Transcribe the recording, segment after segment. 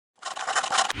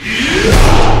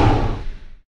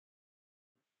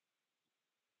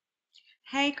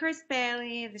Hey, Chris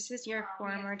Bailey, this is your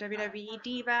former WWE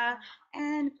Diva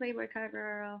and Playboy cover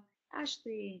girl,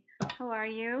 Ashley. How are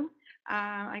you?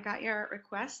 I got your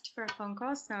request for a phone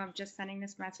call, so I'm just sending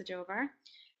this message over.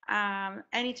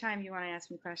 Anytime you want to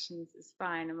ask me questions is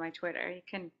fine on my Twitter. You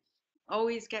can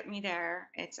always get me there.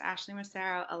 It's Ashley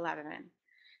Massaro 11.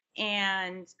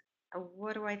 And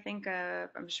what do I think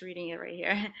of? I'm just reading it right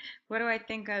here. What do I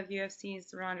think of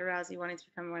UFC's Ronda Rousey wanting to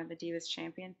become one of the Divas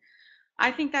champion? I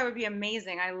think that would be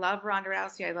amazing. I love Ronda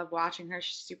Rousey. I love watching her.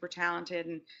 She's super talented.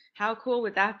 And how cool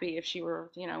would that be if she were,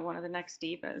 one of the next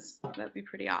divas? That'd be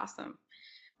pretty awesome.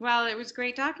 Well, it was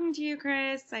great talking to you,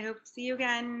 Chris. I hope to see you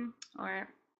again or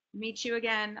meet you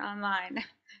again online.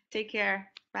 Take care.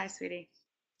 Bye, sweetie.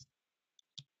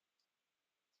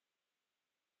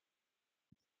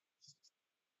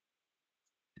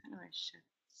 How do I shut this?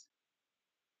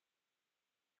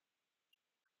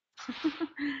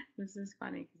 This is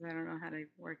funny because I don't know how to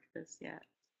work this yet.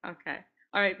 Okay.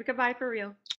 All right. But goodbye for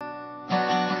real.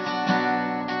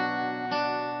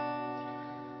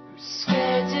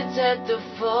 Scared to death to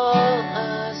fall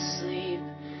asleep.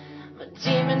 My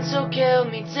demons will kill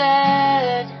me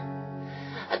dead.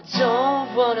 I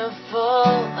don't wanna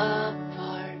fall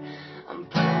apart. I'm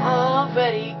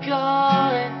already gone.